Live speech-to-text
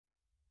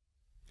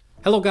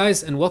Hello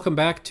guys, and welcome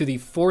back to the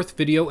fourth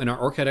video in our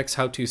OrCAD X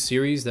how-to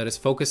series that is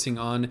focusing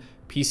on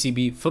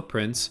PCB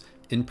footprints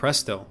in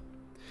Presto.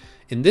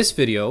 In this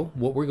video,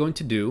 what we're going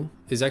to do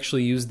is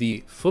actually use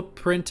the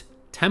footprint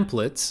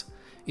templates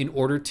in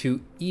order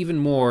to even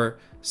more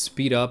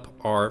speed up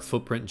our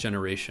footprint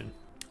generation.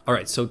 All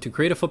right, so to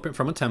create a footprint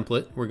from a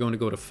template, we're going to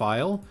go to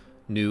File,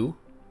 New,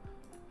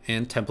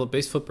 and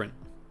Template-Based Footprint.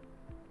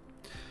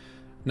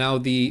 Now,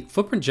 the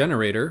footprint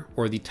generator,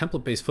 or the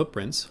template-based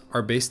footprints,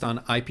 are based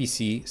on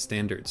IPC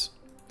standards.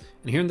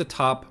 And here in the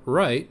top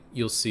right,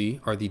 you'll see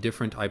are the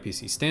different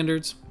IPC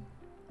standards.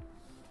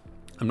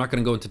 I'm not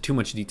going to go into too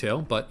much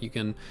detail, but you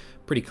can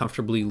pretty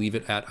comfortably leave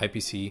it at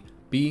IPC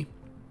B.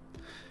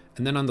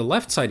 And then on the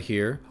left side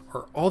here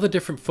are all the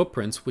different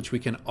footprints which we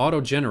can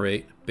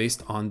auto-generate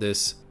based on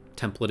this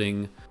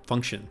templating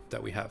function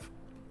that we have.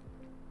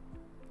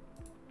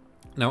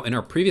 Now, in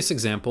our previous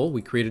example,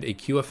 we created a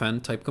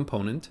QFN type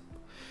component.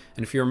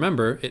 And if you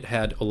remember, it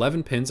had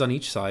 11 pins on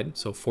each side,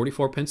 so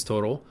 44 pins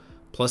total,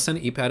 plus an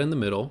EPAD in the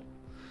middle.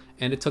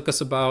 And it took us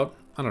about,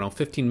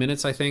 15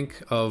 minutes, I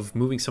think, of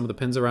moving some of the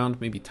pins around,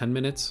 maybe 10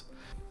 minutes.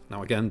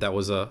 Now again, that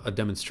was a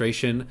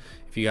demonstration.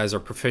 If you guys are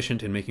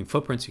proficient in making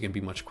footprints, you can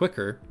be much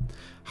quicker.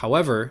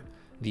 However,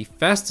 the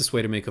fastest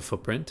way to make a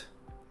footprint,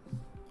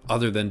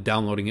 other than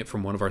downloading it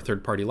from one of our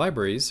third-party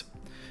libraries,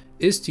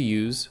 is to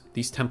use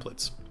these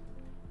templates.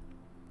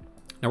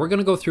 Now we're going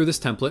to go through this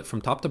template from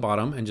top to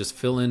bottom and just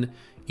fill in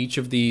each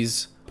of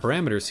these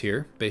parameters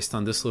here based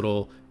on this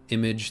little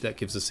image that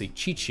gives us a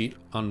cheat sheet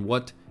on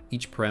what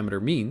each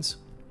parameter means.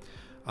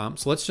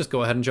 So let's just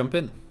go ahead and jump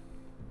in.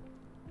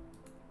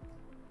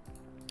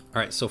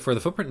 All right, so for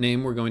the footprint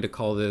name, we're going to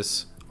call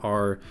this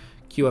our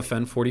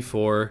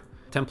QFN44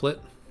 template.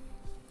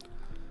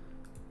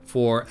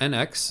 For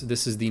NX,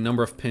 this is the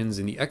number of pins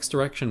in the X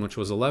direction, which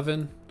was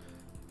 11,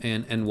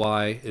 and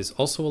NY is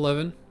also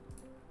 11.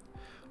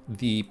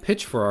 The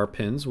pitch for our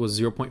pins was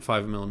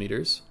 0.5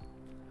 millimeters.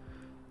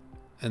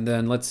 And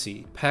then let's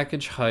see,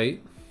 package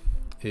height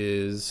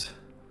is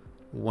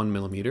 1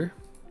 millimeter.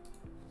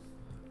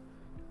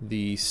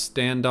 The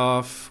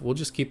standoff, we'll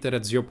just keep that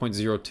at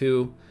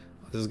 0.02.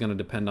 This is going to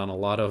depend on a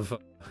lot of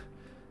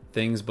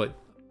things, but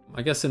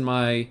I guess in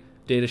my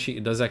data sheet,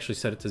 it does actually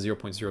set it to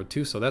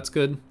 0.02, so that's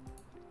good.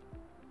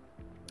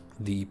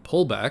 The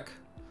pullback,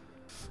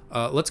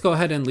 let's go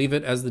ahead and leave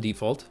it as the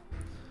default.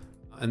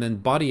 And then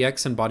body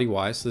X and body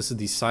Y, so this is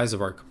the size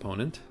of our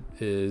component,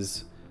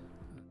 is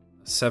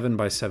 7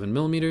 by 7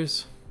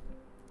 millimeters.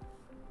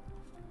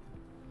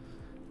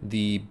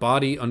 The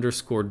body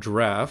underscore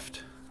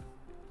draft,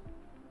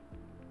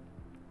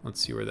 let's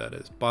see where that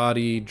is,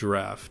 body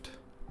draft.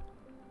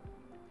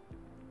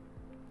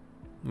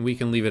 We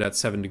can leave it at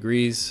 7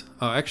 degrees.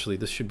 Actually,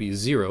 this should be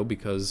 0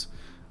 because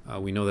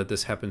we know that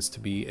this happens to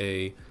be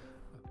a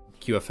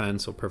QFN,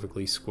 so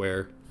perfectly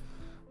square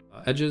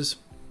edges.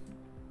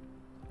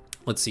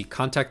 Let's see,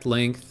 contact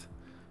length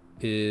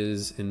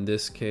is, in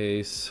this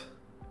case,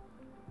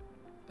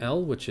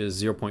 L, which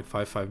is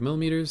 0.55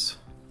 millimeters.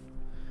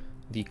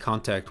 The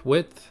contact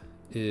width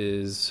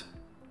is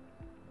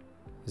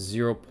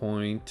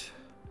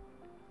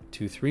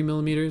 0.23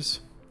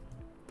 millimeters.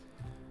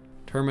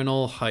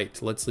 Terminal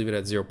height, let's leave it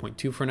at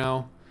 0.2 for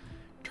now.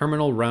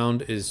 Terminal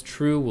round is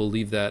true, we'll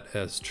leave that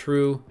as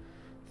true.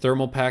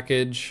 Thermal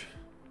package,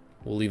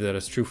 we'll leave that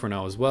as true for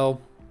now as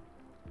well.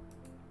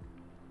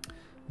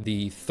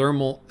 The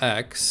thermal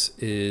X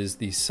is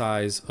the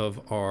size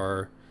of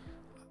our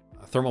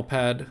thermal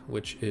pad,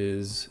 which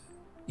is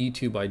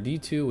E2 by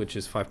D2, which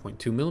is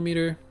 5.2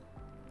 millimeter.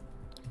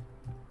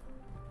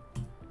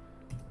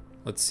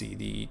 Let's see,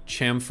 the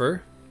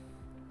chamfer.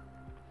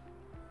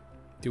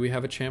 Do we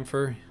have a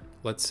chamfer?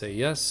 Let's say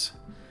yes.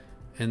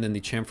 And then the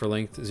chamfer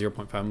length,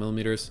 0.5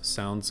 millimeters,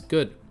 sounds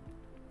good.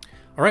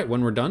 All right,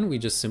 when we're done, we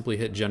just simply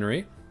hit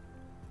generate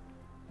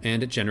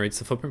and it generates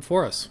the footprint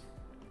for us.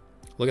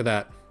 Look at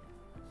that.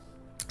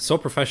 So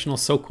professional,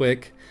 so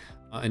quick.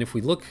 And if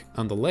we look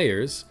on the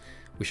layers,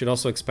 we should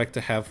also expect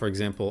to have, for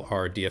example,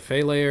 our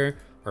DFA layer,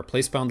 our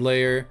placebound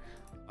layer,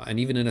 and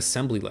even an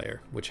assembly layer,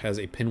 which has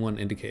a pin 1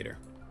 indicator.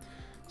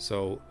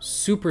 So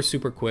super,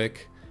 super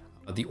quick.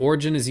 The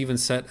origin is even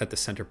set at the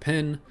center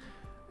pin.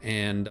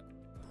 And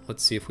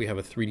let's see if we have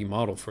a 3D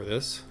model for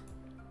this.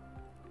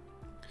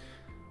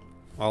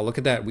 Wow, look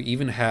at that. We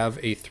even have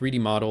a 3D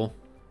model.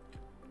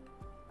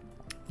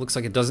 Looks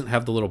like it doesn't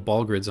have the little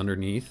ball grids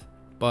underneath.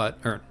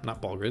 Or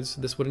not ball grids.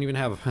 This wouldn't even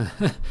have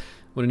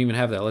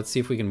that. Let's see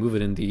if we can move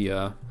it in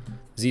the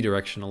Z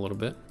direction a little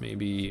bit.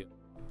 Maybe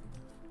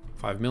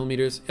 5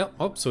 millimeters. Yep.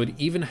 Oh, so it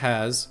even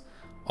has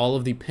all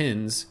of the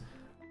pins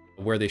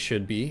where they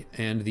should be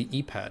and the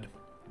EPAD.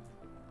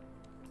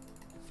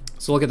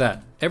 So look at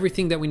that.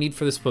 Everything that we need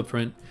for this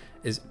footprint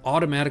is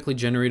automatically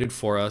generated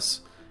for us.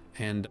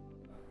 And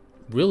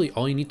really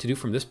all you need to do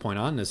from this point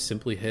on is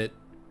simply hit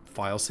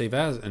File, Save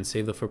As, and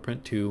save the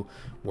footprint to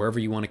wherever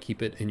you want to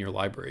keep it in your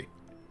library.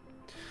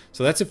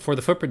 So that's it for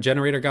the footprint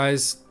generator,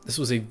 guys. This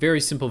was a very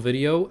simple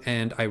video,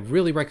 and I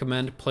really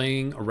recommend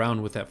playing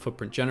around with that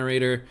footprint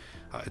generator.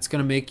 It's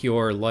going to make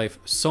your life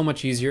so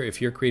much easier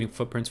if you're creating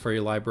footprints for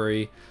your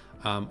library.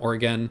 Or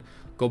again,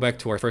 go back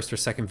to our first or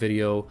second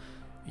video,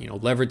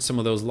 leverage some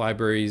of those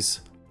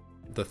libraries,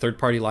 the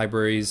third-party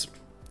libraries,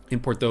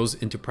 import those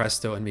into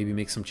Presto and maybe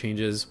make some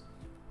changes.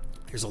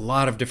 There's a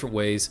lot of different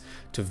ways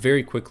to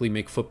very quickly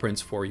make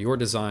footprints for your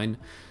design.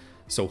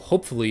 So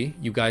hopefully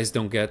you guys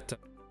don't get,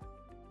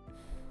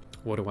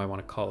 what do I want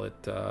to call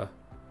it?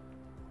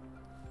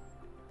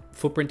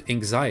 Footprint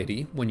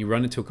anxiety when you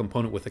run into a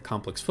component with a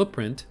complex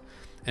footprint,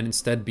 and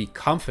instead be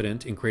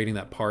confident in creating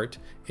that part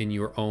in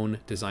your own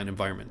design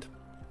environment.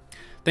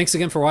 Thanks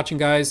again for watching,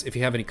 guys. If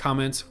you have any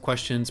comments,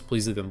 questions,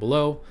 please leave them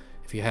below.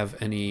 If you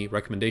have any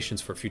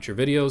recommendations for future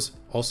videos,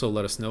 also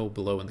let us know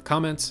below in the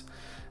comments.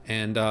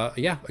 And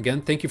yeah,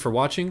 again, thank you for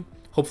watching.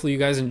 Hopefully you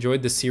guys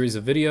enjoyed this series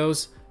of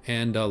videos,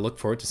 and look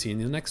forward to seeing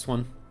you in the next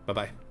one.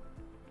 Bye-bye.